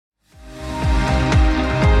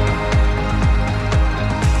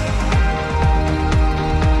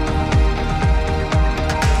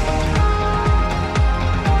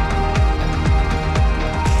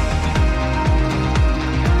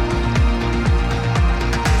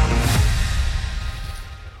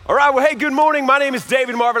right, well, hey, good morning. My name is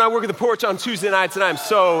David Marvin. I work at The Porch on Tuesday nights, and I'm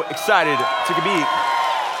so excited to be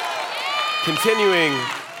continuing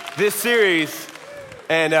this series.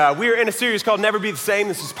 And we are in a series called Never Be the Same.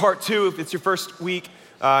 This is part 2, if it's your first week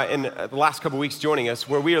in the last couple weeks joining us,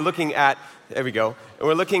 where we are looking at,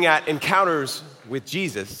 we're looking at encounters with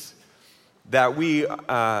Jesus that we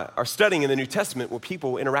are studying in the New Testament where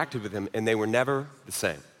people interacted with him and they were never the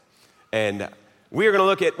same. And we are going to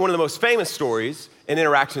look at one of the most famous stories and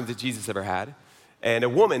interactions that Jesus ever had, and a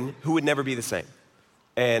woman who would never be the same.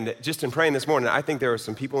 And just in praying this morning, I think there are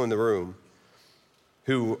some people in the room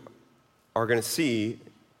who are going to see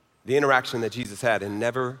the interaction that Jesus had and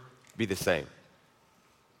never be the same.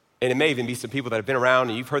 And it may even be some people that have been around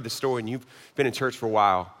and you've heard the story and you've been in church for a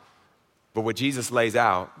while, but what Jesus lays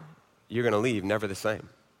out, you're going to leave never the same.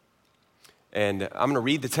 And I'm going to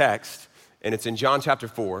read the text, and it's in John chapter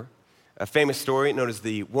 4. A famous story known as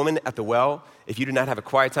the woman at the well. If you do not have a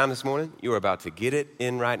quiet time this morning, you are about to get it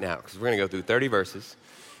in right now because we're going to go through 30 verses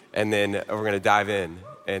and then we're going to dive in.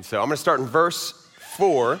 And so I'm going to start in verse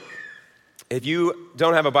 4. If you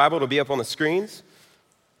don't have a Bible, it'll be up on the screens.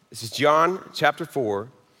 This is John chapter 4.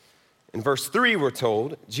 In verse 3, we're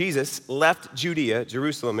told, Jesus left Judea,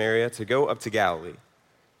 Jerusalem area, to go up to Galilee.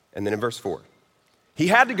 And then in verse 4, he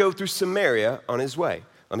had to go through Samaria on his way.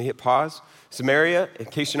 Let me hit pause. Samaria, in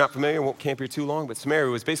case you're not familiar, won't camp here too long, but Samaria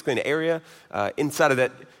was basically an area inside of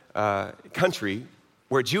that country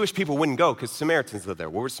where Jewish people wouldn't go because Samaritans lived there.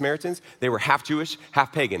 What were Samaritans? They were half Jewish,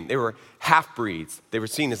 half pagan. They were half-breeds. They were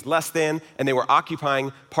seen as less than, and they were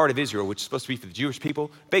occupying part of Israel, which is supposed to be for the Jewish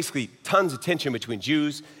people. Basically, tons of tension between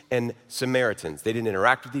Jews and Samaritans. They didn't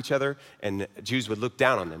interact with each other, and Jews would look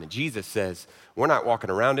down on them. And Jesus says, we're not walking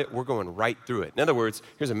around it, we're going right through it. In other words,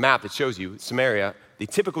 here's a map that shows you Samaria. The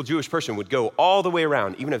typical Jewish person would go all the way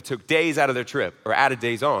around, even if it took days out of their trip, or added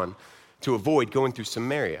days on, to avoid going through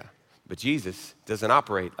Samaria. But Jesus doesn't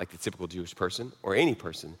operate like the typical Jewish person or any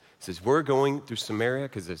person. He says, we're going through Samaria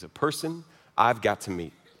because there's a person I've got to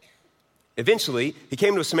meet. Eventually, he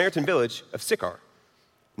came to a Samaritan village of Sychar,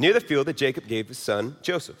 near the field that Jacob gave his son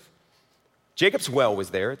Joseph. Jacob's well was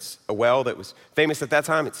there. It's a well that was famous at that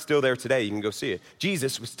time. It's still there today. You can go see it.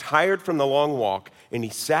 Jesus was tired from the long walk, and he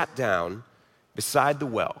sat down beside the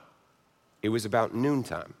well. It was about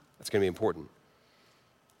noontime. That's going to be important.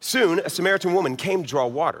 Soon, a Samaritan woman came to draw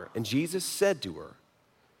water, and Jesus said to her,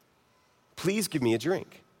 please give me a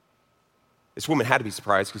drink. This woman had to be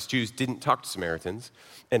surprised because Jews didn't talk to Samaritans,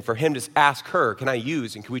 and for him to ask her, can I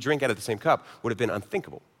use and can we drink out of the same cup, would have been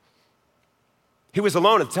unthinkable. He was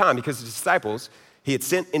alone at the time because his disciples, he had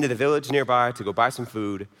sent into the village nearby to go buy some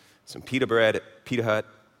food, some pita bread at Pita Hut,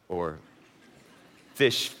 or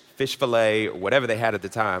fish fillet, or whatever they had at the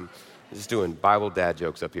time. Just doing Bible dad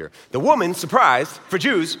jokes up here. The woman, surprised, for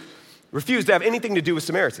Jews, refused to have anything to do with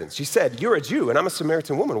Samaritans. She said, you're a Jew and I'm a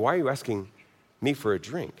Samaritan woman. Why are you asking me for a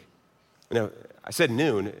drink? I said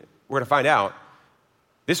noon. We're going to find out.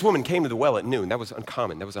 This woman came to the well at noon. That was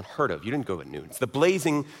uncommon. That was unheard of. You didn't go at noon. It's the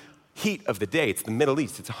blazing heat of the day. It's the Middle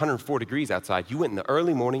East. It's 104 degrees outside. You went in the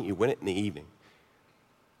early morning. You went in the evening.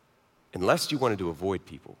 Unless you wanted to avoid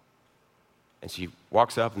people. And she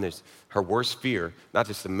walks up, and there's her worst fear, not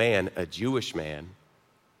just a man, a Jewish man,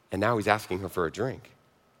 and now he's asking her for a drink.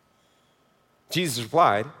 Jesus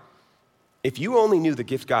replied, if you only knew the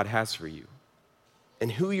gift God has for you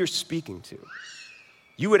and who you're speaking to,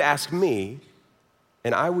 you would ask me,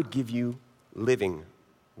 and I would give you living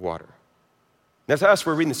water. Now, to us,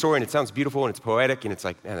 we're reading the story, and it sounds beautiful, and it's poetic, and it's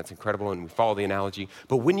like, man, that's incredible, and we follow the analogy.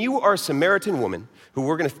 But when you are a Samaritan woman, who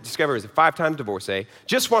we're going to discover is a 5-time divorcee,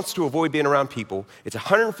 just wants to avoid being around people, it's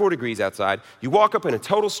 104 degrees outside, you walk up and a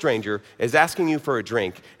total stranger is asking you for a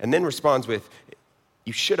drink, and then responds with,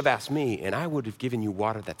 you should have asked me, and I would have given you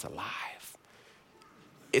water that's alive.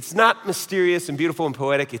 It's not mysterious and beautiful and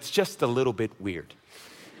poetic, it's just a little bit weird.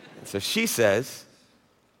 And so she says,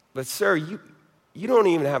 but sir, you don't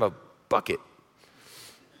even have a bucket.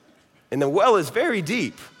 And the well is very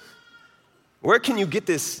deep. Where can you get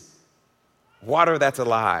this water that's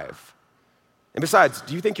alive? And besides,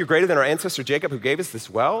 do you think you're greater than our ancestor Jacob who gave us this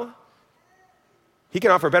well? He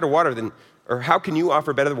can offer better water than, or how can you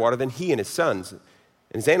offer better water than he and his sons and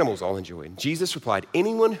his animals all enjoy? And Jesus replied,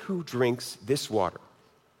 anyone who drinks this water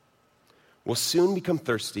will soon become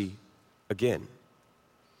thirsty again.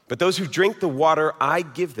 But those who drink the water I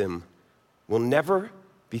give them will never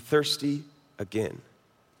be thirsty again.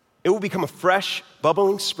 It will become a fresh,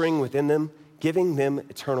 bubbling spring within them, giving them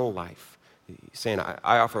eternal life. He's saying,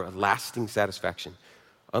 I offer a lasting satisfaction,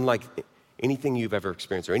 unlike anything you've ever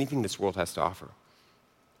experienced or anything this world has to offer.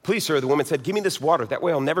 Please, sir, the woman said, give me this water. That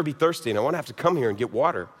way I'll never be thirsty and I won't have to come here and get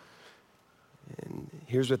water. And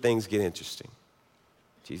here's where things get interesting.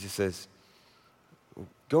 Jesus says,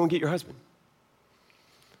 go and get your husband.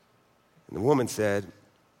 And the woman said,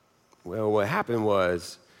 well, what happened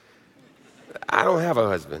was, I don't have a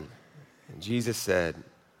husband. And Jesus said,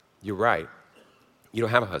 you're right. You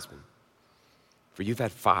don't have a husband, for you've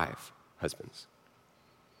had 5 husbands.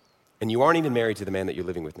 And you aren't even married to the man that you're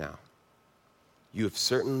living with now. You have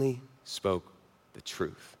certainly spoke the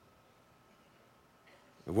truth.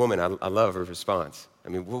 The woman, I love her response. I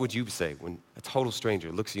mean, what would you say when a total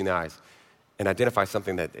stranger looks you in the eyes and identifies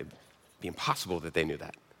something that it'd be impossible that they knew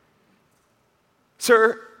that?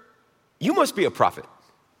 Sir, you must be a prophet.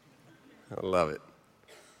 I love it.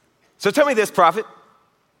 So tell me this, prophet.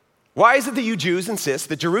 Why is it that you Jews insist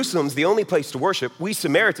that Jerusalem's the only place to worship? We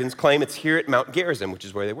Samaritans claim it's here at Mount Gerizim, which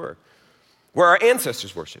is where they were, where our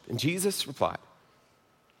ancestors worshiped. And Jesus replied,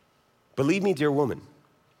 believe me, dear woman,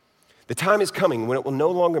 the time is coming when it will no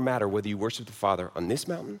longer matter whether you worship the Father on this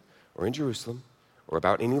mountain or in Jerusalem or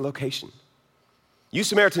about any location. You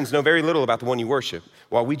Samaritans know very little about the one you worship,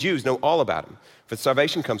 while we Jews know all about him. For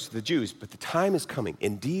salvation comes to the Jews, but the time is coming.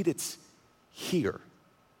 Indeed, it's here,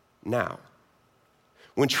 now,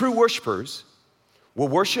 when true worshipers will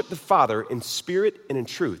worship the Father in spirit and in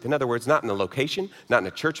truth. In other words, not in a location, not in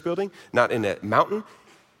a church building, not in a mountain,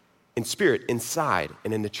 in spirit, inside,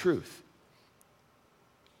 and in the truth.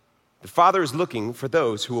 The Father is looking for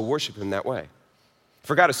those who will worship him that way.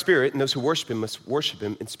 For God is spirit, and those who worship him must worship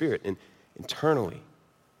him in spirit and internally,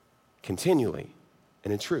 continually,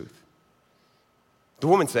 and in truth. The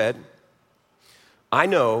woman said, I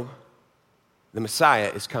know the Messiah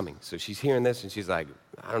is coming. So she's hearing this and she's like,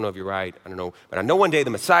 I don't know if you're right, I don't know, but I know one day the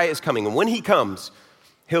Messiah is coming, and when he comes,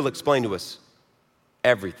 he'll explain to us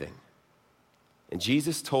everything. And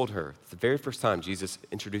Jesus told her, it's the very first time Jesus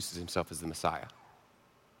introduces himself as the Messiah,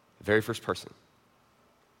 the very first person.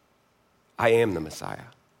 I am the Messiah.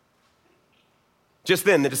 Just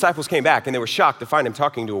then, the disciples came back, and they were shocked to find him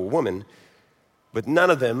talking to a woman, but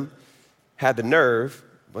none of them had the nerve,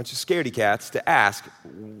 a bunch of scaredy cats, to ask,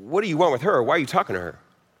 what do you want with her? Why are you talking to her?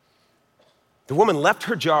 The woman left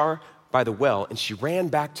her jar by the well, and she ran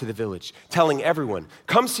back to the village, telling everyone,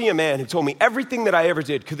 come see a man who told me everything that I ever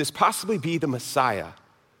did. Could this possibly be the Messiah?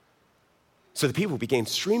 So the people began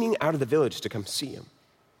streaming out of the village to come see him.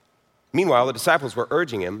 Meanwhile, the disciples were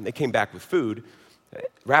urging him. They came back with food.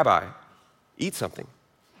 Rabbi, eat something.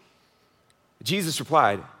 Jesus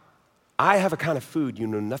replied, I have a kind of food you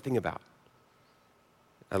know nothing about.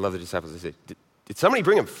 I love the disciples. They say, did somebody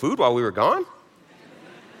bring him food while we were gone?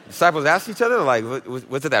 The disciples asked each other, like,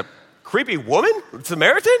 was it that creepy woman,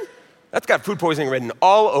 Samaritan? That's got food poisoning written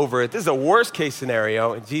all over it. This is a worst case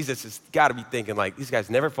scenario. And Jesus has got to be thinking, like, these guys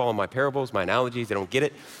never follow my parables, my analogies. They don't get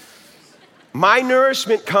it. My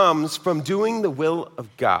nourishment comes from doing the will of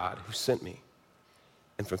God who sent me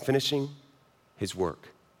and from finishing his work.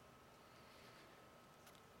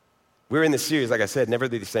 We're in this series, like I said, Never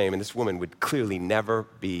Be the Same, and this woman would clearly never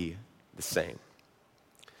be the same.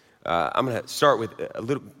 I'm going to start with a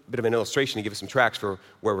little bit of an illustration to give us some tracks for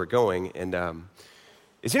where we're going. And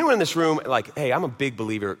is anyone in this room like, hey, I'm a big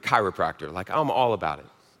believer, chiropractor, like I'm all about it.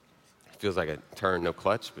 It feels like a turn, no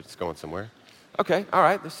clutch, but it's going somewhere. Okay, all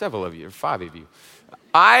right, there's several of you, or 5 of you.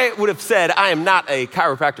 I would have said I am not a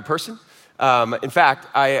chiropractor person. In fact,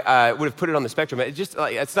 I would have put it on the spectrum. It's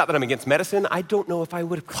not that I'm against medicine. I don't know if I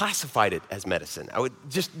would have classified it as medicine. I would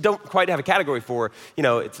just don't quite have a category for,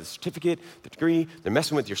 it's a certificate, the degree, they're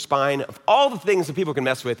messing with your spine. Of all the things that people can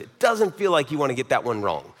mess with, it doesn't feel like you want to get that one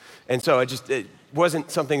wrong. And so it wasn't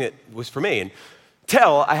something that was for me. And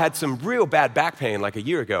I had some real bad back pain like a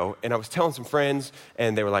year ago, and I was telling some friends,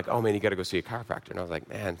 and they were like, oh man, you gotta go see a chiropractor. And I was like,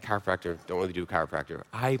 man, chiropractor, don't really do chiropractor.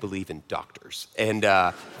 I believe in doctors. And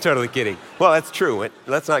totally kidding. Well, that's true.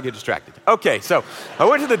 Let's not get distracted. Okay, so I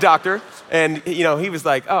went to the doctor, and he was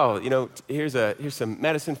like, oh, here's some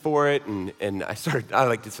medicine for it. And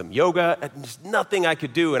I did some yoga, and just nothing I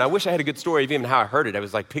could do. And I wish I had a good story of even how I heard it. I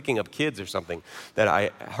was like picking up kids or something that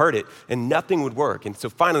I heard it, and nothing would work. And so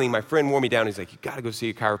finally, my friend wore me down. He's like, you gotta go see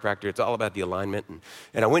a chiropractor. It's all about the alignment.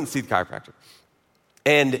 And I went and see the chiropractor.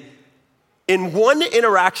 And in one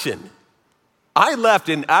interaction, I left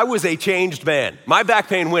and I was a changed man. My back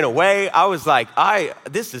pain went away. I was like,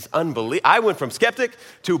 this is unbelievable. I went from skeptic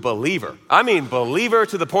to believer. I mean, believer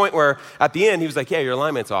to the point where at the end, he was like, yeah, your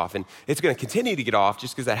alignment's off. And it's going to continue to get off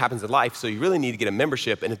just because that happens in life. So you really need to get a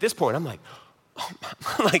membership. And at this point, I'm like,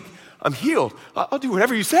 I'm healed. I'll do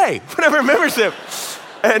whatever you say, whatever membership.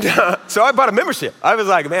 And so I bought a membership. I was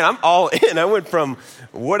like, man, I'm all in. I went from,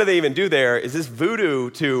 what do they even do there? Is this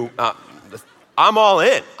voodoo to, I'm all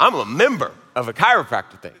in. I'm a member of a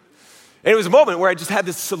chiropractor thing. And it was a moment where I just had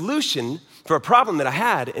this solution for a problem that I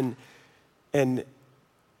had, and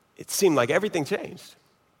it seemed like everything changed.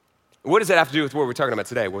 What does that have to do with what we're talking about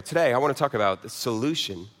today? Well, today I want to talk about the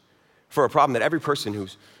solution for a problem that every person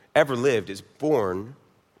who's ever lived is born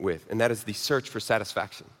with, and that is the search for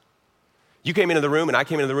satisfaction. You came into the room, and I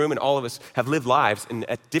came into the room, and all of us have lived lives, and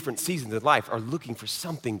at different seasons of life are looking for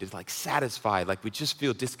something to satisfy. Like we just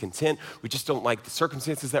feel discontent. We just don't like the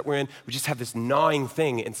circumstances that we're in. We just have this gnawing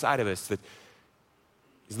thing inside of us that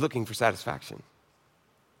is looking for satisfaction.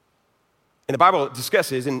 And the Bible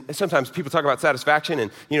discusses, and sometimes people talk about satisfaction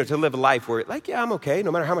and, to live a life where I'm okay,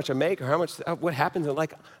 no matter how much I make or how much, what happens, and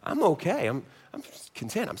I'm okay, I'm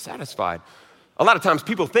content, I'm satisfied. A lot of times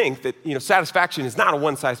people think that, satisfaction is not a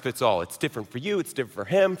one-size-fits-all. It's different for you, it's different for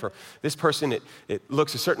him. For this person, it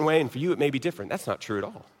looks a certain way, and for you, it may be different. That's not true at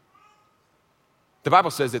all. The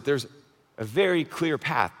Bible says that there's a very clear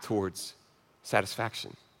path towards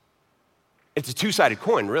satisfaction. It's a two-sided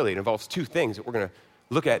coin, really. It involves two things that we're going to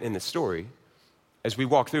look at in this story as we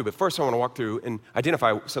walk through. But first, I want to walk through and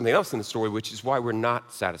identify something else in the story, which is why we're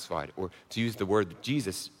not satisfied, or to use the word that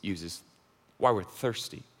Jesus uses, why we're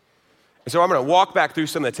thirsty. And so I'm going to walk back through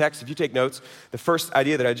some of the text. If you take notes, the first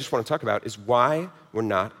idea that I just want to talk about is why we're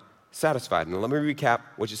not satisfied. And let me recap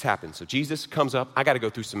what just happened. So Jesus comes up. I got to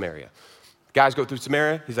go through Samaria. Guys go through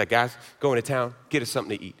Samaria. He's like, guys, go into town, get us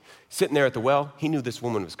something to eat. Sitting there at the well, he knew this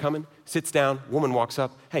woman was coming. Sits down, woman walks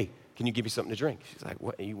up. Hey, can you give me something to drink? She's like,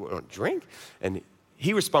 what, you want a drink? And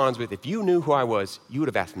he responds with, if you knew who I was, you would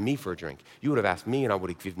have asked me for a drink. You would have asked me, and I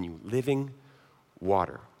would have given you living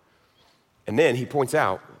water. And then he points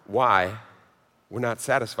out why we're not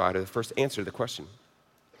satisfied, or the first answer to the question.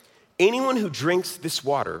 Anyone who drinks this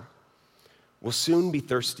water will soon be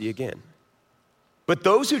thirsty again. But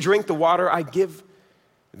those who drink the water I give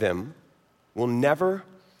them will never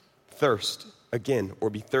thirst again or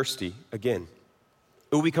be thirsty again.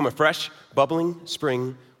 It will become a fresh, bubbling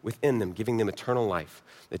spring within them, giving them eternal life.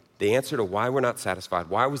 The answer to why we're not satisfied,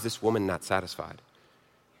 why was this woman not satisfied,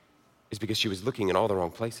 is because she was looking in all the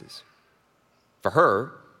wrong places. For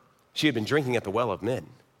her, she had been drinking at the well of men.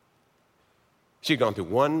 She had gone through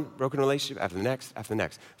one broken relationship after the next, after the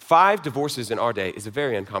next. 5 divorces in our day is a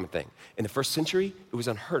very uncommon thing. In the first century, it was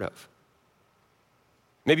unheard of.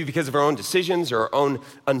 Maybe because of her own decisions or her own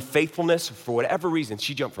unfaithfulness, for whatever reason,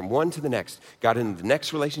 she jumped from one to the next, got into the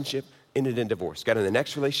next relationship, ended in divorce. Got in the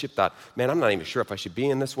next relationship, thought, man, I'm not even sure if I should be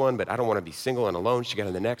in this one, but I don't want to be single and alone. She got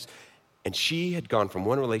in the next. And she had gone from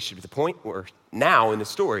one relationship to the point where now in the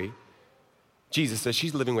story, Jesus says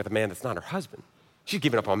she's living with a man that's not her husband. She's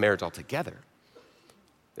given up on marriage altogether.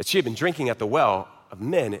 That she had been drinking at the well of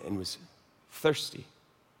men and was thirsty.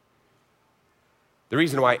 The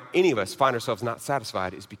reason why any of us find ourselves not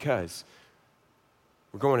satisfied is because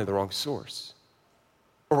we're going to the wrong source.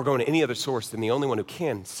 Or we're going to any other source than the only one who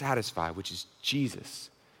can satisfy, which is Jesus.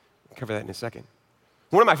 We'll cover that in a second.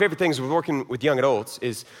 One of my favorite things with working with young adults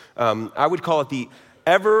is I would call it the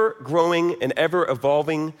ever-growing and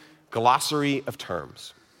ever-evolving glossary of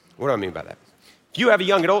terms. What do I mean by that? If you have a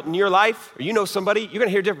young adult in your life, or you know somebody, you're gonna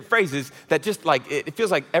hear different phrases that just it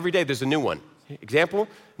feels like every day there's a new one. Example,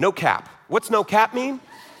 no cap. What's no cap mean?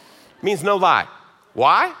 It means no lie.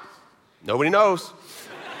 Why? Nobody knows.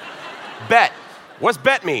 Bet. What's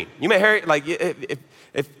bet mean? You may hear it,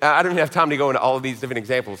 if I don't even have time to go into all of these different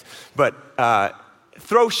examples, but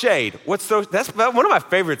throw shade. What's throw? That's one of my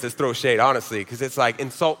favorites is throw shade, honestly, because it's like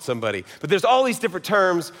insult somebody. But there's all these different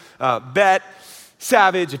terms, bet,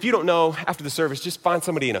 savage. If you don't know, after the service, just find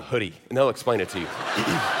somebody in a hoodie, and they'll explain it to you.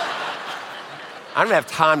 I don't have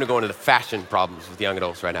time to go into the fashion problems with young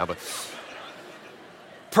adults right now, but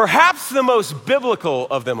perhaps the most biblical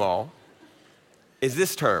of them all is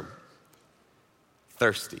this term,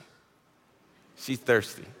 thirsty. She's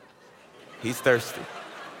thirsty. He's thirsty.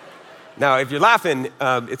 Now, if you're laughing,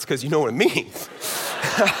 it's because you know what it means.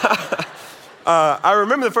 I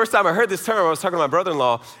remember the first time I heard this term, I was talking to my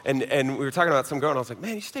brother-in-law, and we were talking about some girl, and I was like,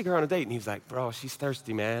 man, you should take her on a date. And he was like, bro, she's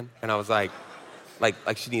thirsty, man. And I was like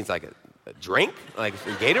she needs like a drink, like a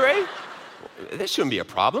Gatorade? That shouldn't be a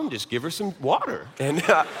problem. Just give her some water. And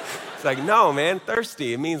it's like, no, man,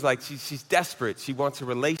 thirsty. It means like she's desperate. She wants a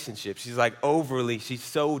relationship. She's like she's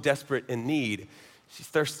so desperate in need. She's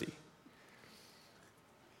thirsty.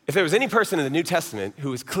 If there was any person in the New Testament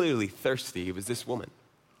who was clearly thirsty, it was this woman.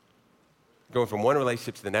 Going from one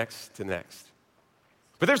relationship to the next to the next.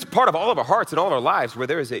 But there's a part of all of our hearts and all of our lives where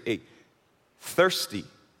there is a thirsty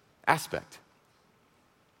aspect.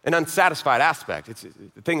 an unsatisfied aspect. It's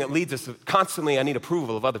the thing that leads us to constantly, I need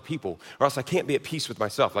approval of other people, or else I can't be at peace with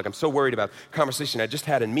myself. Like I'm so worried about a conversation I just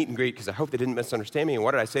had in meet and greet because I hope they didn't misunderstand me, and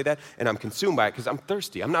why did I say that? And I'm consumed by it because I'm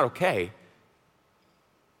thirsty. I'm not okay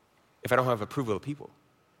if I don't have approval of people.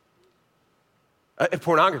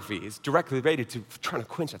 Pornography is directly related to trying to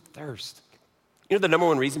quench a thirst. You know the number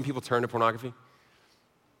one reason people turn to pornography?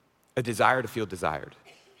 A desire to feel desired.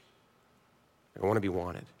 They want to be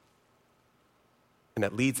wanted. And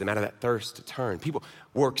that leads them out of that thirst to turn. People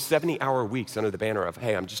work 70-hour weeks under the banner of,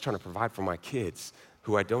 hey, I'm just trying to provide for my kids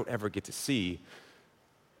who I don't ever get to see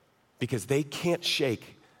because they can't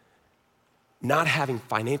shake not having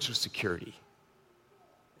financial security.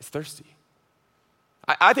 It's thirsty.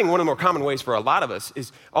 I think one of the more common ways for a lot of us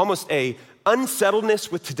is almost a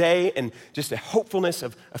unsettledness with today and just a hopefulness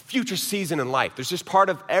of a future season in life. There's just part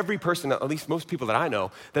of every person, at least most people that I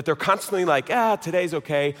know, that they're constantly like, today's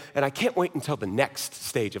okay, and I can't wait until the next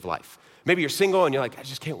stage of life. Maybe you're single and you're like, I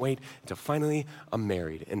just can't wait until finally I'm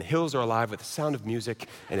married and the hills are alive with the sound of music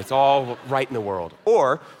and it's all right in the world.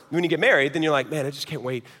 Or when you get married, then you're like, man, I just can't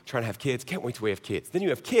wait trying to have kids. Can't wait till we have kids. Then you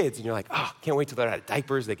have kids and you're like, can't wait till they're out of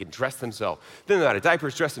diapers. They can dress themselves. Then they're out of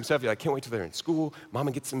diapers, dress themselves. You're like, can't wait till they're in school.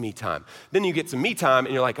 Mama gets some me time. Then you get some me time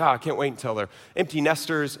and you're like, I can't wait until they're empty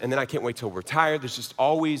nesters. And then I can't wait till we're retired. There's just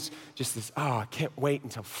always just this, I can't wait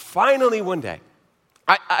until finally one day.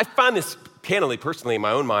 I find this candidly, personally, in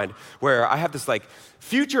my own mind, where I have this like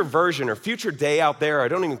future version or future day out there. I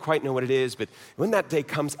don't even quite know what it is, but when that day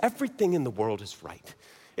comes, everything in the world is right.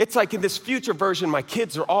 It's like in this future version, my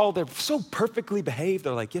kids they're so perfectly behaved.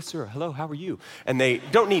 They're like, yes, sir, hello, how are you? And they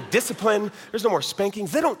don't need discipline. There's no more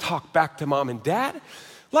spankings. They don't talk back to mom and dad.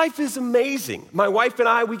 Life is amazing. My wife and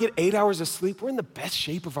I, we get 8 hours of sleep. We're in the best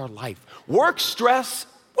shape of our life. Work stress,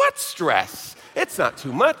 what stress? It's not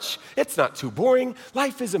too much. It's not too boring.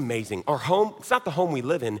 Life is amazing. Our home, it's not the home we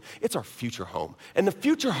live in, it's our future home. And the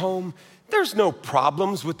future home, there's no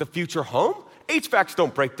problems with the future home. HVACs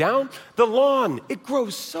don't break down. The lawn, it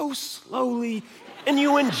grows so slowly, and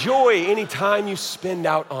you enjoy any time you spend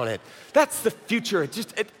out on it. That's the future.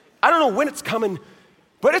 I don't know when it's coming,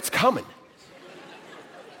 but it's coming.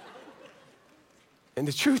 And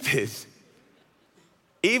the truth is,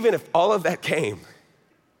 even if all of that came,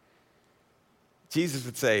 Jesus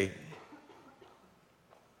would say,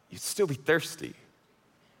 you'd still be thirsty.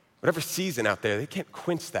 Whatever season out there, they can't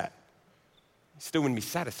quench that. You still wouldn't be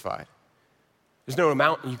satisfied. There's no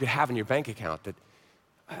amount you could have in your bank account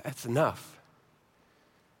that's enough.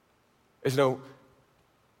 There's no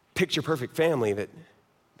picture-perfect family that,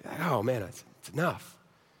 oh man, it's enough.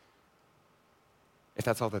 If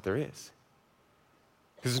that's all that there is.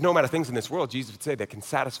 Because there's no amount of things in this world, Jesus would say, that can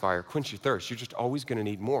satisfy or quench your thirst. You're just always going to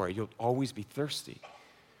need more. You'll always be thirsty.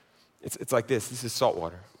 It's like this. This is salt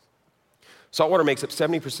water. Salt water makes up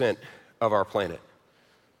 70% of our planet.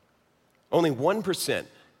 Only 1%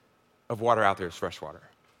 of water out there is fresh water.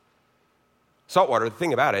 Salt water, the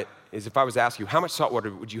thing about it is if I was to ask you, how much salt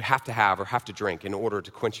water would you have to have or have to drink in order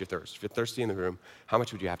to quench your thirst? If you're thirsty in the room, how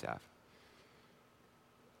much would you have to have?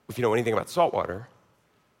 If you know anything about salt water,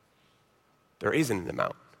 there isn't an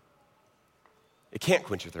amount. It can't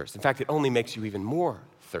quench your thirst. In fact, it only makes you even more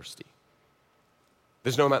thirsty.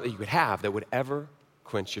 There's no amount that you could have that would ever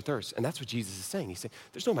quench your thirst. And that's what Jesus is saying. He's saying,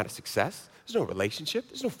 there's no amount of success, there's no relationship,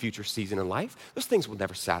 there's no future season in life. Those things will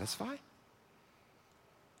never satisfy.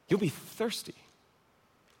 You'll be thirsty.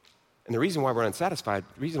 And the reason why we're unsatisfied,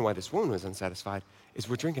 the reason why this woman was unsatisfied, is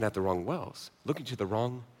we're drinking at the wrong wells, looking to the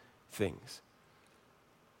wrong things.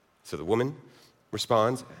 So the woman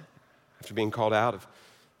responds, after being called out, I've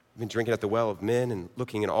been drinking at the well of men and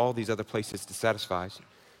looking in all these other places to satisfy.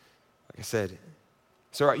 Like I said,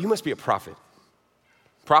 sir, you must be a prophet.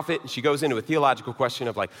 Prophet, and she goes into a theological question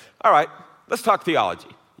of like, all right, let's talk theology.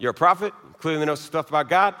 You're a prophet, clearly know some stuff about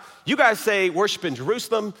God. You guys say worship in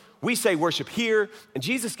Jerusalem. We say worship here. And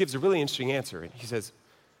Jesus gives a really interesting answer. He says,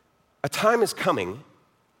 a time is coming.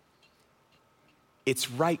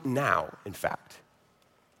 It's right now, in fact.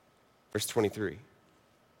 Verse 23.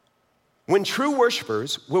 When true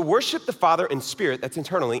worshipers will worship the Father in spirit, that's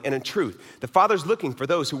internally, and in truth. The Father's looking for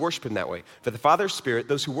those who worship him that way. For the Father's spirit,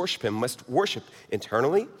 those who worship him must worship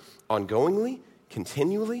internally, ongoingly,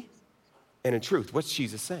 continually, and in truth. What's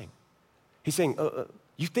Jesus saying? He's saying,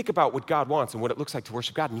 you think about what God wants and what it looks like to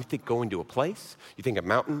worship God, and you think going to a place, you think a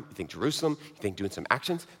mountain, you think Jerusalem, you think doing some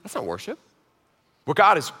actions. That's not worship. What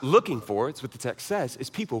God is looking for, it's what the text says, is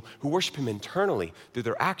people who worship him internally through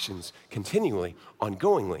their actions, continually,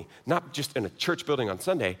 ongoingly, not just in a church building on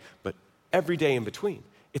Sunday, but every day in between.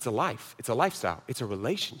 It's a life, it's a lifestyle, it's a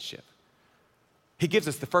relationship. He gives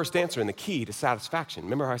us the first answer and the key to satisfaction.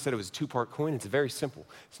 Remember how I said it was a two-part coin? It's very simple.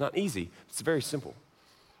 It's not easy, it's very simple.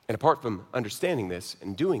 And apart from understanding this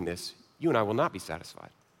and doing this, you and I will not be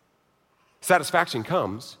satisfied. Satisfaction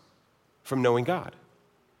comes from knowing God.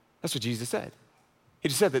 That's what Jesus said. He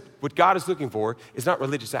just said that what God is looking for is not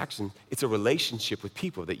religious action, it's a relationship with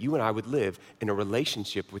people, that you and I would live in a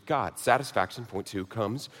relationship with God. Satisfaction, point 2,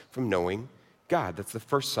 comes from knowing God. That's the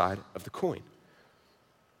first side of the coin.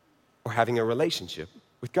 Or having a relationship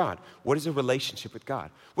with God. What is a relationship with God?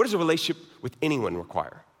 What does a relationship with anyone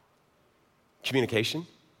require? Communication?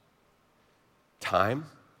 Time?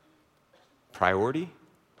 Priority?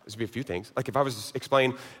 Those would be a few things. Like if I was to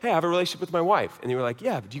explain, hey, I have a relationship with my wife. And you were like,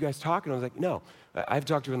 yeah, but do you guys talk? And I was like, no, I haven't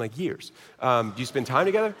talked to her in like years. Do you spend time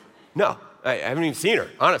together? No, I haven't even seen her,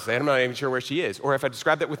 honestly. I'm not even sure where she is. Or if I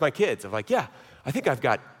describe that with my kids, I'm like, yeah, I think I've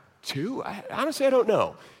got 2. Honestly, I don't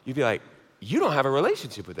know. You'd be like, you don't have a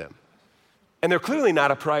relationship with them. And they're clearly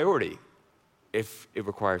not a priority if it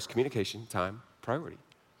requires communication, time, priority.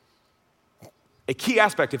 A key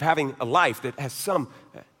aspect of having a life that has some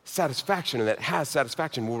satisfaction and that has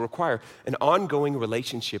satisfaction will require an ongoing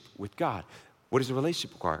relationship with God. What does a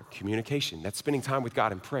relationship require? Communication. That's spending time with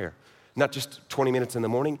God in prayer. Not just 20 minutes in the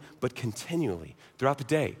morning, but continually throughout the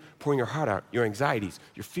day, pouring your heart out, your anxieties,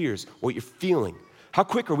 your fears, what you're feeling. How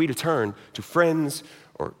quick are we to turn to friends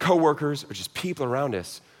or coworkers or just people around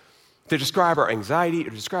us to describe our anxiety or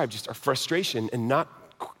to describe just our frustration and not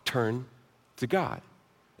turn to God?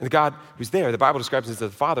 And the God who's there, the Bible describes as the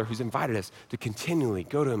Father who's invited us to continually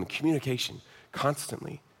go to him in communication,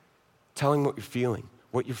 constantly, telling what you're feeling,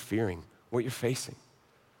 what you're fearing, what you're facing.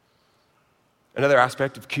 Another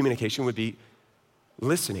aspect of communication would be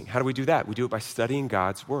listening. How do we do that? We do it by studying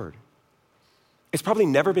God's word. It's probably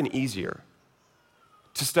never been easier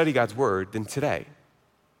to study God's word than today.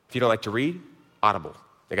 If you don't like to read, Audible.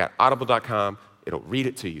 They got audible.com. It'll read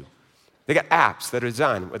it to you. They got apps that are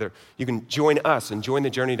designed, whether you can join us and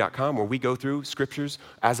jointhejourney.com, where we go through scriptures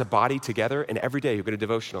as a body together, and every day you'll get a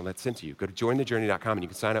devotional that's sent to you. Go to jointhejourney.com and you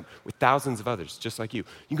can sign up with thousands of others just like you.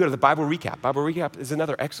 You can go to the Bible Recap. Bible Recap is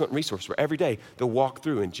another excellent resource where every day they'll walk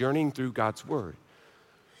through and journeying through God's word.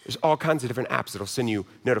 There's all kinds of different apps that'll send you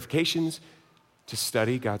notifications to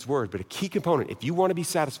study God's word. But a key component, if you want to be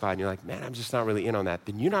satisfied and you're like, man, I'm just not really in on that,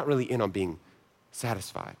 then you're not really in on being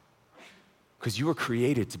satisfied. Because you were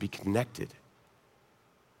created to be connected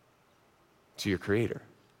to your Creator.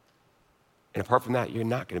 And apart from that, you're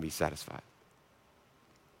not going to be satisfied.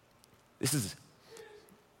 This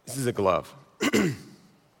is a glove.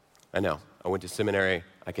 I know. I went to seminary.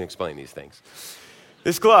 I can explain these things.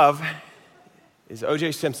 This glove is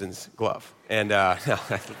O.J. Simpson's glove. And no,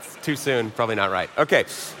 it's too soon. Probably not right. Okay,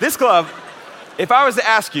 this glove, if I was to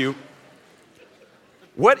ask you,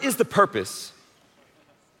 what is the purpose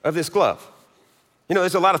of this glove? You know,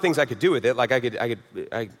 there's a lot of things I could do with it. Like I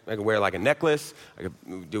could wear like a necklace. I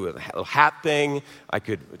could do a little hat thing. I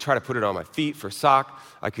could try to put it on my feet for a sock.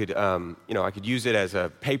 I could use it as a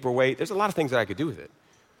paperweight. There's a lot of things that I could do with it.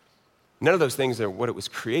 None of those things are what it was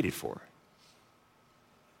created for.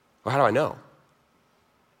 Well, how do I know?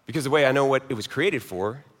 Because the way I know what it was created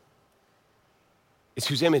for is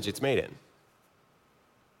whose image it's made in.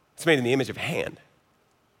 It's made in the image of a hand.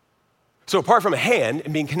 So apart from a hand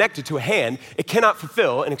and being connected to a hand, it cannot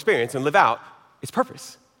fulfill and experience and live out its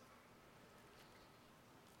purpose.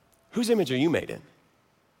 Whose image are you made in?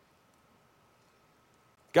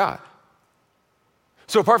 God.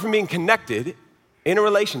 So apart from being connected in a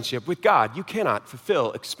relationship with God, you cannot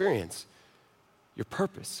fulfill, experience your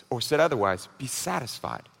purpose, or said otherwise, be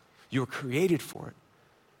satisfied. You were created for it.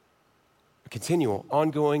 A continual,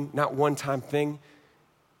 ongoing, not one-time thing,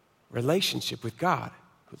 relationship with God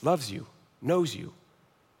who loves you, knows you,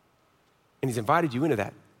 and he's invited you into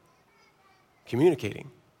that. Communicating,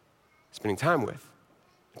 spending time with,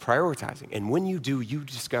 prioritizing. And when you do, you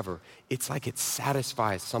discover it's like it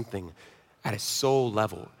satisfies something at a soul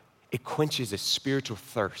level. It quenches a spiritual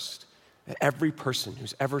thirst that every person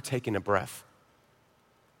who's ever taken a breath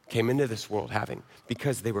came into this world having,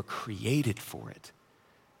 because they were created for it.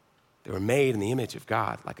 They were made in the image of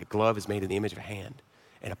God, like a glove is made in the image of a hand.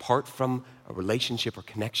 And apart from a relationship or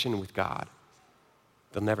connection with God,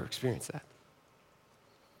 they'll never experience that.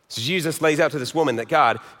 So Jesus lays out to this woman that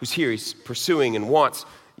God, who's here, he's pursuing and wants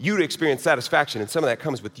you to experience satisfaction. And some of that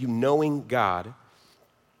comes with you knowing God,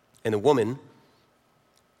 and the woman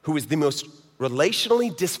who is the most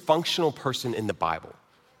relationally dysfunctional person in the Bible.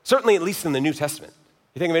 Certainly, at least in the New Testament.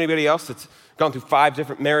 You think of anybody else that's gone through 5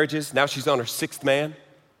 different marriages? Now she's on her 6th man.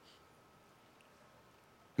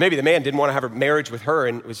 Maybe the man didn't want to have a marriage with her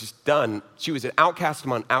and it was just done. She was an outcast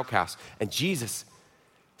among outcasts. And Jesus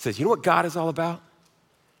says, you know what God is all about?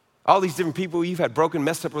 All these different people you've had broken,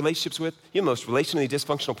 messed up relationships with, you're the most relationally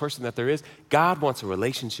dysfunctional person that there is. God wants a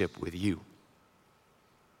relationship with you,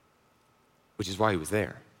 which is why he was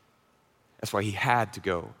there. That's why he had to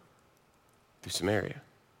go through Samaria.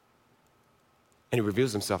 And he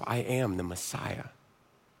reveals himself, I am the Messiah.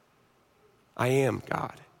 I am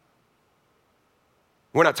God.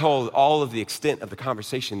 We're not told all of the extent of the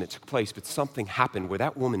conversation that took place, but something happened where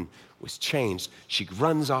that woman was changed. She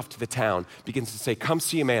runs off to the town, begins to say, come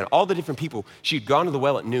see a man. All the different people she'd gone to the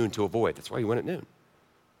well at noon to avoid. That's why he went at noon.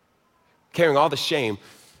 Carrying all the shame,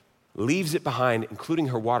 leaves it behind, including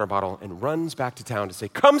her water bottle, and runs back to town to say,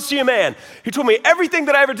 come see a man. He told me everything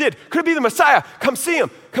that I ever did. Could it be the Messiah? Come see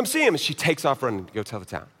him. Come see him. And she takes off running to go tell the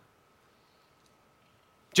town.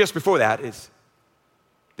 Just before that is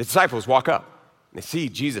the disciples walk up. And they see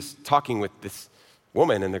Jesus talking with this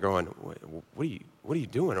woman, and they're going, what are you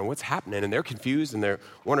doing, or what's happening? And they're confused, and they're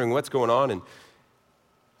wondering what's going on, and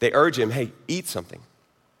they urge him, hey, eat something.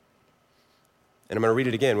 And I'm going to read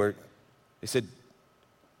it again, where they said,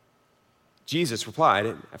 Jesus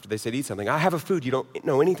replied, after they said eat something, I have a food you don't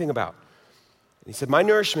know anything about. And he said, my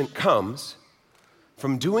nourishment comes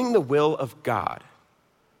from doing the will of God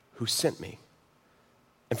who sent me,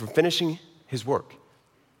 and from finishing his work.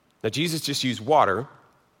 Now, Jesus just used water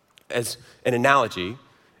as an analogy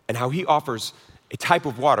and how he offers a type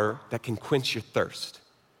of water that can quench your thirst.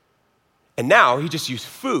 And now he just used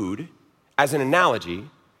food as an analogy,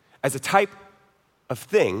 as a type of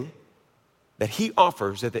thing that he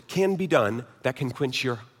offers that can be done that can quench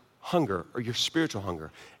your hunger or your spiritual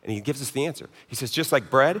hunger. And he gives us the answer. He says, just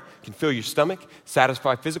like bread can fill your stomach,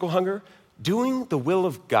 satisfy physical hunger, doing the will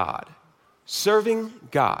of God, serving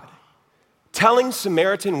God, telling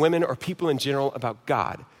Samaritan women or people in general about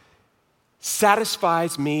God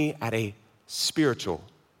satisfies me at a spiritual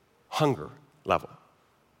hunger level.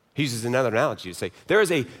 He uses another analogy to say, there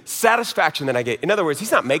is a satisfaction that I get. In other words,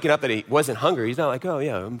 he's not making up that he wasn't hungry. He's not like, oh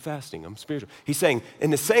yeah, I'm fasting, I'm spiritual. He's saying,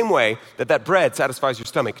 in the same way that bread satisfies your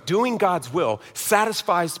stomach, doing God's will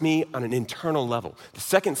satisfies me on an internal level. The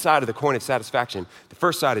second side of the coin of satisfaction, the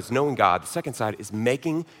first side is knowing God. The second side is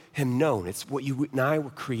making him known. It's what you and I were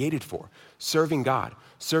created for, serving God,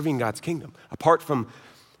 serving God's kingdom. Apart from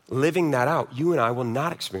living that out, you and I will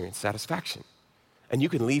not experience satisfaction. And you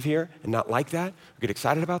can leave here and not like that, or get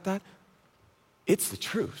excited about that. It's the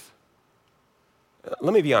truth.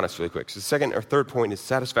 Let me be honest really quick. So the second or third point is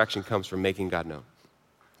satisfaction comes from making God known.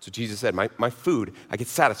 So Jesus said, my food, I get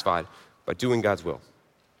satisfied by doing God's will.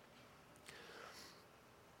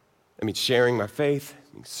 I mean, sharing my faith,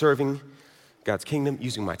 serving God's kingdom,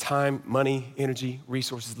 using my time, money, energy,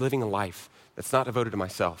 resources, living a life that's not devoted to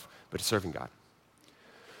myself, but to serving God.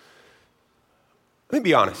 Let me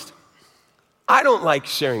be honest. I don't like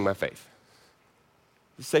sharing my faith.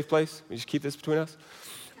 Is this a safe place? We just keep this between us?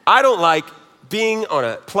 I don't like being on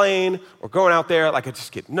a plane or going out there. Like, I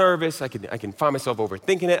just get nervous. I can find myself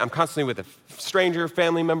overthinking it. I'm constantly with a stranger,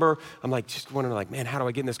 family member. I'm like, just wondering, like, man, how do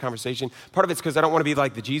I get in this conversation? Part of it's because I don't want to be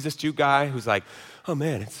like the Jesus Juke guy who's like, oh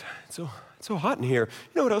man, it's so hot in here.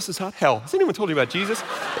 You know what else is hot? Hell. Has anyone told you about Jesus?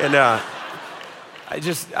 And I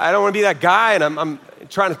don't want to be that guy. And I'm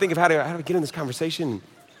trying to think of how to get in this conversation.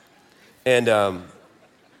 And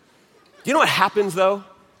you know what happens, though,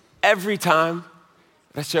 every time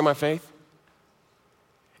I share my faith?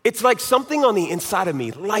 It's like something on the inside of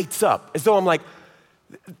me lights up, as though I'm like,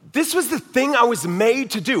 this was the thing I was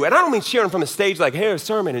made to do. And I don't mean sharing from the stage like, hey, a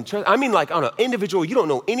sermon. I mean like on an individual, you don't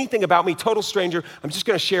know anything about me, total stranger. I'm just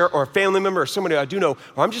going to share, or a family member or somebody I do know,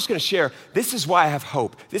 or I'm just going to share, this is why I have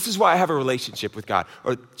hope. This is why I have a relationship with God,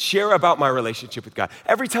 or share about my relationship with God.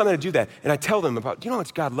 Every time that I do that, and I tell them about, you know how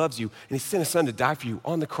much God loves you, and he sent his son to die for you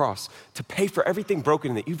on the cross, to pay for everything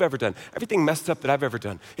broken that you've ever done, everything messed up that I've ever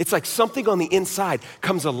done. It's like something on the inside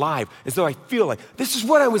comes alive, as though I feel like, this is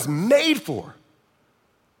what I was made for.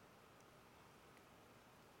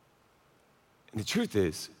 And the truth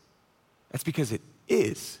is, that's because it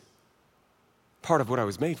is part of what I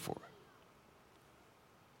was made for.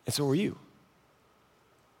 And so are you.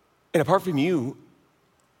 And apart from you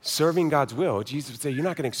serving God's will, Jesus would say, you're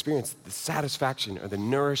not going to experience the satisfaction or the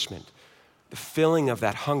nourishment, the filling of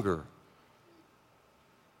that hunger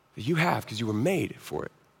that you have because you were made for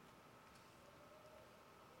it.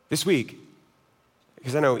 This week,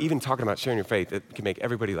 because I know even talking about sharing your faith, it can make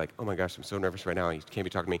everybody like, oh my gosh, I'm so nervous right now, you can't be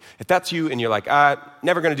talking to me. If that's you and you're like,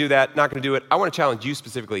 never gonna do that, not gonna do it, I wanna challenge you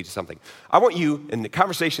specifically to something. I want you, in the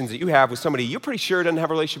conversations that you have with somebody you're pretty sure doesn't have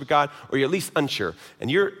a relationship with God, or you're at least unsure, and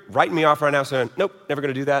you're writing me off right now saying, nope, never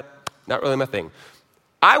gonna do that, not really my thing.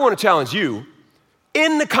 I wanna challenge you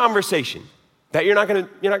in the conversation that you're not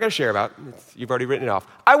gonna share about, you've already written it off.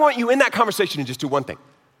 I want you in that conversation to just do one thing.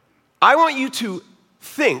 I want you to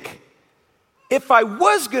think, if I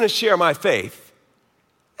was going to share my faith,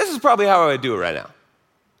 this is probably how I would do it right now.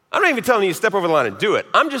 I'm not even telling you to step over the line and do it.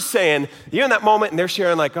 I'm just saying, you're in that moment and they're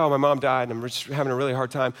sharing like, oh, my mom died and I'm just having a really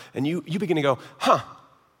hard time. And you begin to go,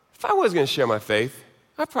 if I was going to share my faith,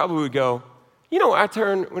 I probably would go, you know, I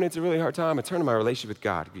turn, when it's a really hard time, I turn to my relationship with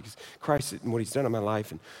God because Christ and what he's done in my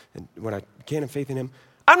life and when I can have faith in him.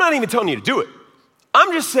 I'm not even telling you to do it.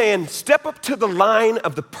 I'm just saying, step up to the line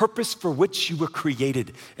of the purpose for which you were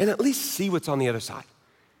created and at least see what's on the other side.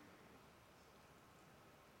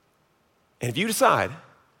 And if you decide,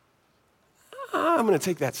 I'm going to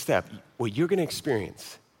take that step, what you're going to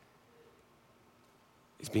experience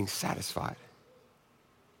is being satisfied.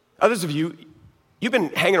 Others of you, you've been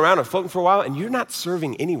hanging around and floating for a while and you're not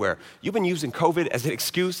serving anywhere. You've been using COVID as an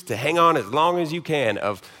excuse to hang on as long as you can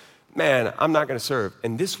of, man, I'm not going to serve.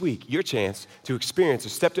 And this week, your chance to experience or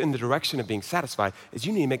step in the direction of being satisfied is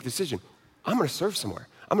you need to make a decision. I'm going to serve somewhere.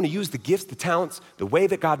 I'm going to use the gifts, the talents, the way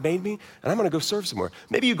that God made me, and I'm going to go serve somewhere.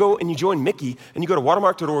 Maybe you go and you join Mickey and you go to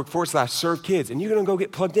watermark.org/serve kids and you're going to go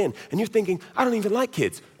get plugged in and you're thinking, I don't even like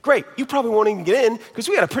kids. Great, you probably won't even get in because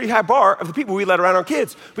we had a pretty high bar of the people we let around our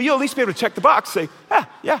kids, but you'll at least be able to check the box, say,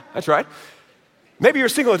 yeah, that's right. Maybe you're a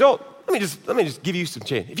single adult. Let me just give you some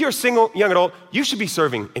chance. If you're a single young adult, you should be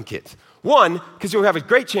serving in kids. One, because you'll have a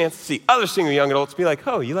great chance to see other single young adults be like,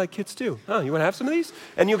 oh, you like kids too? You want to have some of these?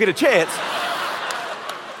 And you'll get a chance.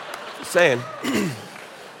 Just saying.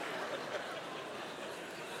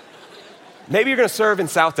 Maybe you're going to serve in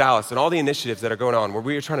South Dallas and all the initiatives that are going on where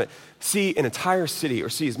we are trying to see an entire city or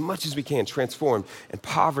see as much as we can transformed and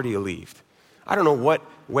poverty alleviated. I don't know what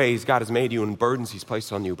ways God has made you and burdens he's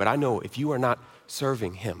placed on you, but I know if you are not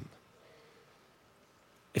serving him,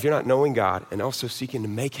 if you're not knowing God and also seeking to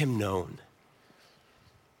make him known,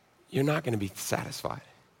 you're not going to be satisfied.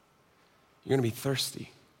 You're going to be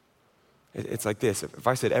thirsty. It's like this. If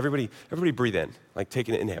I said, everybody breathe in, like take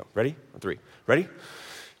an inhale. Ready? On 3. Ready?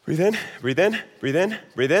 Breathe in, breathe in, breathe in,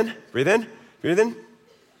 breathe in, breathe in, breathe in.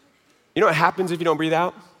 You know what happens if you don't breathe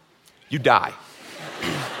out? You die.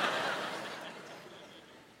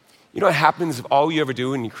 You know what happens if all you ever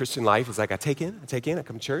do in your Christian life is like, I take in, I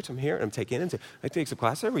come to church, I'm here, and I'm taking in, I take some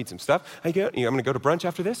classes, I read some stuff, I'm going to go to brunch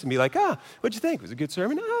after this and be like, what'd you think? Was it a good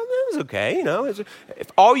sermon? Oh, it was okay, you know. If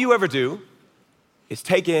all you ever do is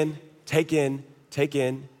take in, take in, take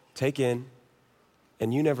in, take in,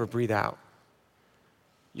 and you never breathe out,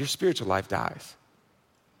 your spiritual life dies.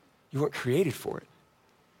 You weren't created for it.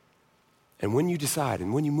 And when you decide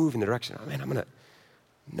and when you move in the direction, I'm going to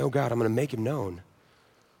know God, I'm going to make him known,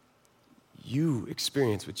 you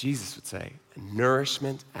experience what Jesus would say, a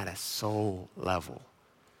nourishment at a soul level,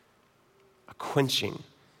 a quenching,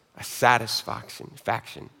 a satisfaction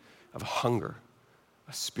of a hunger,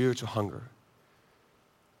 a spiritual hunger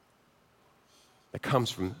that comes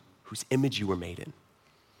from whose image you were made in.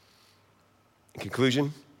 In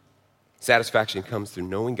conclusion, satisfaction comes through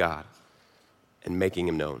knowing God and making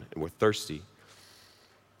him known. And we're thirsty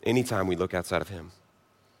anytime we look outside of him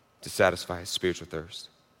to satisfy his spiritual thirst.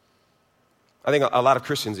 I think a lot of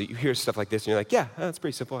Christians, you hear stuff like this and you're like, yeah, that's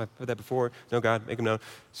pretty simple. I've heard that before. Know God, make him known.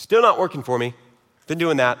 Still not working for me. Been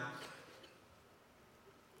doing that.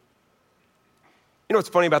 You know what's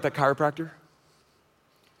funny about that chiropractor?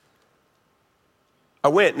 I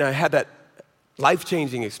went and I had that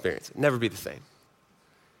life-changing experience. It'd never be the same.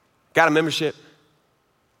 Got a membership.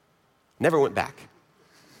 Never went back.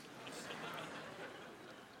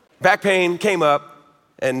 Back pain came up.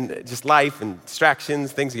 And just life and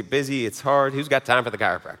distractions, things get busy, it's hard. Who's got time for the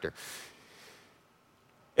chiropractor?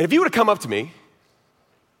 And if you would have come up to me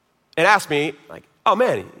and asked me, like, oh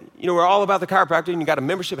man, you know, we're all about the chiropractor and you got a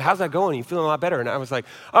membership, how's that going? You feeling a lot better? And I was like,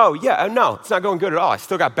 oh yeah, no, it's not going good at all. I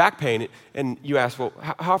still got back pain. And you asked, well,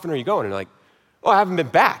 how often are you going? And like, oh, I haven't been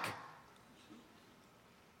back.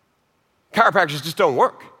 Chiropractors just don't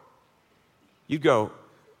work. You'd go,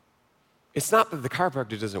 it's not that the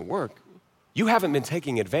chiropractor doesn't work. You haven't been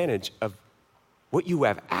taking advantage of what you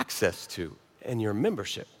have access to in your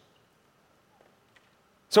membership.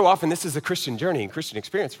 So often, this is a Christian journey and Christian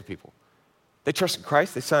experience for people. They trust in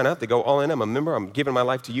Christ, they sign up, they go all in, I'm a member, I'm giving my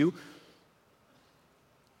life to you.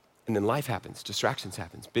 And then life happens, distractions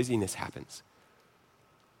happens, busyness happens.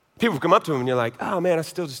 People come up to them and you're like, oh man, I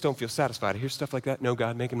still just don't feel satisfied. I hear stuff like that, no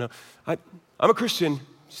God, make him know. I'm a Christian,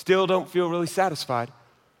 still don't feel really satisfied.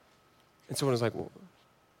 And someone was like, well,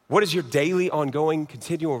 what is your daily, ongoing,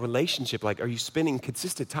 continual relationship like? Are you spending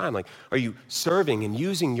consistent time? Like, are you serving and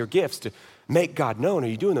using your gifts to make God known? Are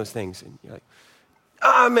you doing those things? And you're like,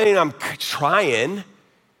 I mean, I'm trying.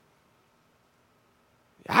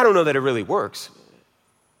 I don't know that it really works.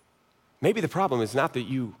 Maybe the problem is not that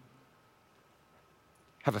you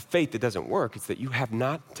have a faith that doesn't work, it's that you have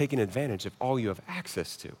not taken advantage of all you have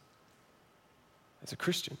access to as a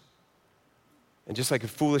Christian. And just like a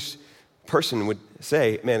foolish person would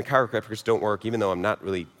say, man, chiropractors don't work, even though I'm not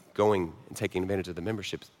really going and taking advantage of the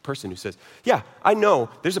membership. Person who says, yeah, I know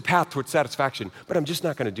there's a path towards satisfaction, but I'm just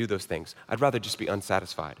not going to do those things. I'd rather just be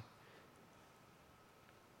unsatisfied.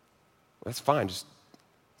 Well, that's fine, just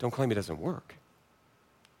don't claim it doesn't work.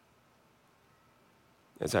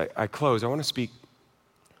 As I close, I want to speak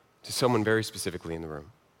to someone very specifically in the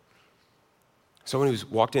room. Someone who's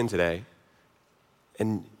walked in today,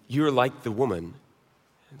 and you're like the woman,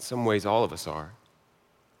 in some ways all of us are,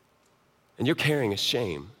 and you're carrying a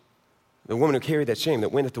shame. The woman who carried that shame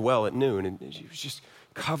that went at the well at noon, and she was just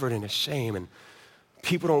covered in a shame, and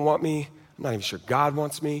people don't want me. I'm not even sure God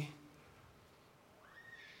wants me.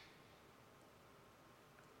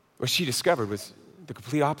 What she discovered was the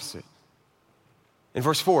complete opposite. In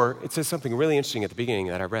verse 4, it says something really interesting at the beginning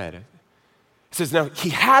that I read. It says, now he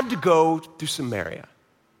had to go through Samaria.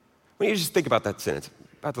 When you just think about that sentence,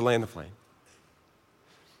 about to land the plane.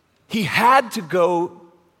 He had to go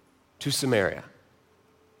to Samaria.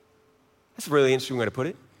 That's a really interesting way to put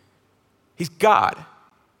it. He's God.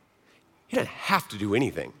 He doesn't have to do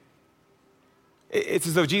anything. It's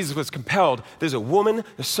as though Jesus was compelled. There's a woman,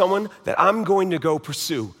 there's someone that I'm going to go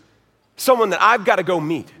pursue. Someone that I've got to go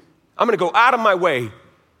meet. I'm going to go out of my way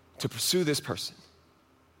to pursue this person.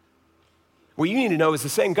 What you need to know is the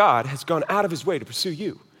same God has gone out of his way to pursue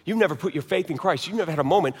you. You've never put your faith in Christ. You've never had a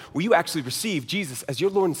moment where you actually received Jesus as your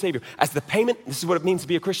Lord and Savior. As the payment, this is what it means to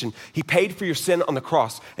be a Christian. He paid for your sin on the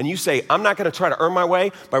cross. And you say, I'm not going to try to earn my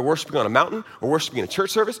way by worshiping on a mountain or worshiping in a church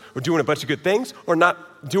service or doing a bunch of good things or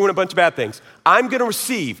not doing a bunch of bad things. I'm going to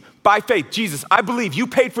receive by faith, Jesus, I believe you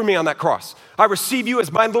paid for me on that cross. I receive you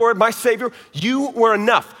as my Lord, my Savior. You were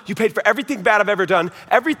enough. You paid for everything bad I've ever done,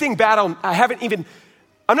 everything bad I'm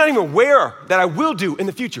not even aware that I will do in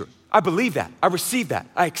the future. I believe that. I receive that.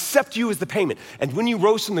 I accept you as the payment. And when you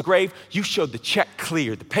rose from the grave, you showed the check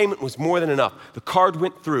cleared. The payment was more than enough. The card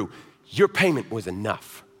went through. Your payment was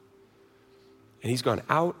enough. And he's gone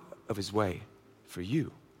out of his way for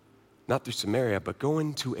you, not through Samaria, but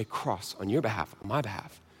going to a cross on your behalf, on my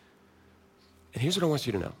behalf. And here's what I want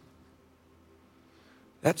you to know.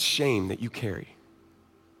 That shame that you carry,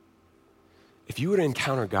 if you were to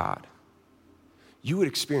encounter God, you would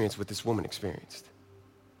experience what this woman experienced.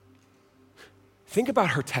 Think about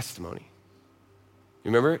her testimony. You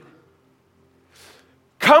remember it?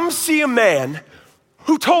 Come see a man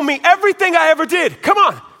who told me everything I ever did. Come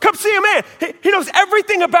on, come see a man. He knows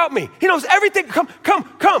everything about me. He knows everything. Come.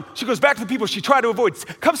 She goes back to the people she tried to avoid.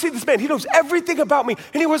 Come see this man. He knows everything about me.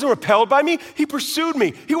 And he wasn't repelled by me. He pursued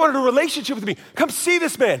me. He wanted a relationship with me. Come see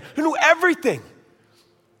this man who knew everything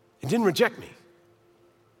and didn't reject me.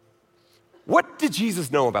 What did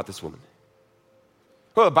Jesus know about this woman?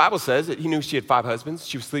 Well, the Bible says that he knew she had 5 husbands.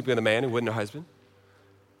 She was sleeping with a man who wasn't her husband.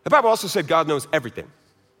 The Bible also said God knows everything.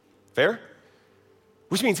 Fair?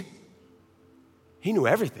 Which means he knew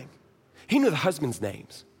everything. He knew the husbands'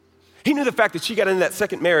 names. He knew the fact that she got into that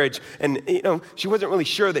second marriage and, she wasn't really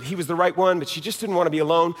sure that he was the right one, but she just didn't want to be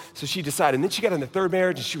alone, so she decided. And then she got in the third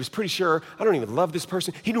marriage and she was pretty sure, I don't even love this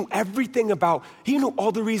person. He knew everything he knew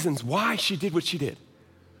all the reasons why she did what she did.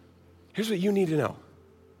 Here's what you need to know.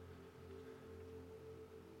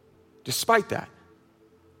 Despite that,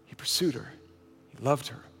 he pursued her, he loved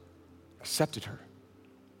her, accepted her.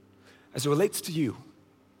 As it relates to you,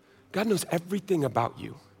 God knows everything about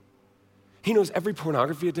you. He knows every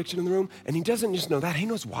pornography addiction in the room, and he doesn't just know that, he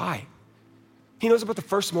knows why. He knows about the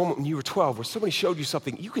first moment when you were 12 where somebody showed you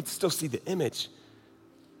something, you could still see the image.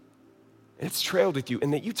 And it's trailed with you,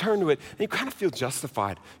 and that you turn to it, and you kind of feel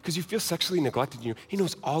justified because you feel sexually neglected. He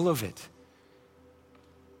knows all of it.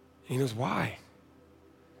 And he knows why.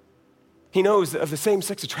 He knows of the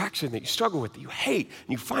same-sex attraction that you struggle with, that you hate,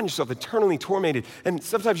 and you find yourself eternally tormented. And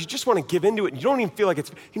sometimes you just want to give into it, and you don't even feel like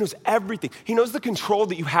he knows everything. He knows the control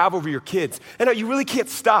that you have over your kids, and how you really can't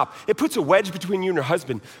stop. It puts a wedge between you and your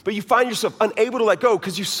husband, but you find yourself unable to let go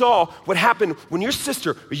because you saw what happened when your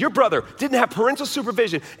sister or your brother didn't have parental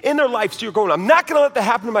supervision in their life, so you're going, I'm not going to let that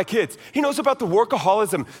happen to my kids. He knows about the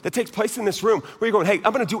workaholism that takes place in this room, where you're going, hey,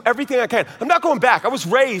 I'm going to do everything I can. I'm not going back. I was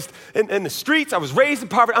raised in the streets. I was raised in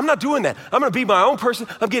poverty. I'm not doing that. I'm going to be my own person.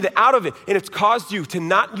 I'm getting out of it. And it's caused you to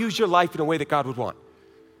not use your life in a way that God would want.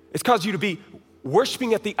 It's caused you to be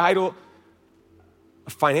worshiping at the idol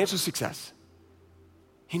of financial success.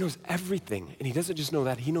 He knows everything. And he doesn't just know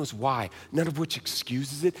that. He knows why. None of which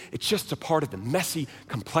excuses it. It's just a part of the messy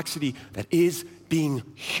complexity that is being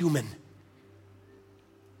human.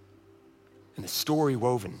 And the story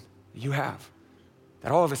woven that you have,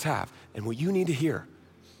 that all of us have. And what you need to hear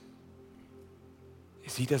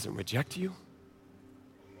is he doesn't reject you.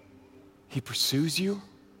 He pursues you,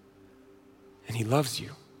 and he loves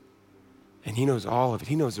you. And he knows all of it.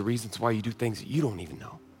 He knows the reasons why you do things that you don't even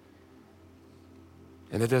know.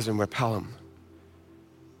 And it doesn't repel him.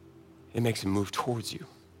 It makes him move towards you.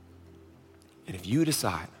 And if you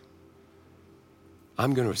decide,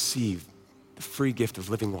 I'm going to receive the free gift of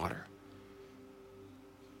living water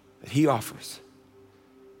that he offers,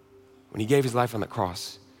 when he gave his life on the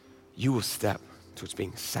cross, you will step towards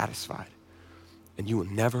being satisfied, and you will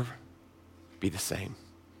never be the same.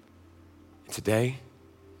 And today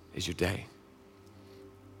is your day.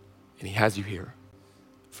 And he has you here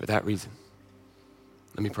for that reason.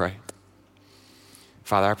 Let me pray.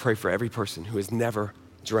 Father, I pray for every person who has never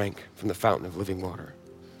drank from the fountain of living water.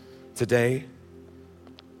 Today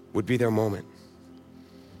would be their moment,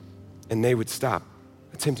 and they would stop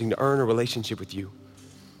attempting to earn a relationship with you.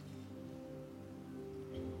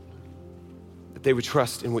 That they would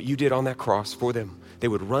trust in what you did on that cross for them. They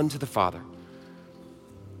would run to the Father,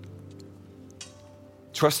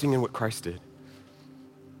 trusting in what Christ did.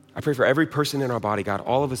 I pray for every person in our body, God.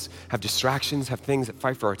 All of us have distractions, have things that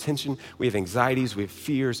fight for our attention. We have anxieties, we have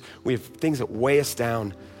fears, we have things that weigh us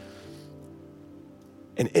down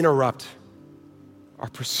and interrupt our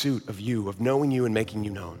pursuit of you, of knowing you and making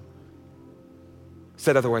you known.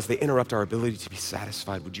 Said otherwise, they interrupt our ability to be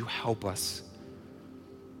satisfied. Would you help us?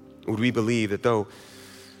 Would we believe that though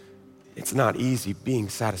it's not easy, being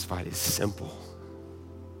satisfied is simple?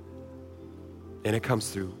 And it comes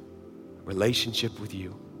through relationship with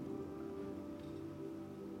you,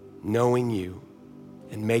 knowing you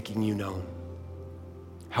and making you known.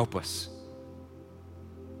 Help us.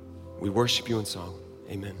 We worship you in song.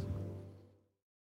 Amen.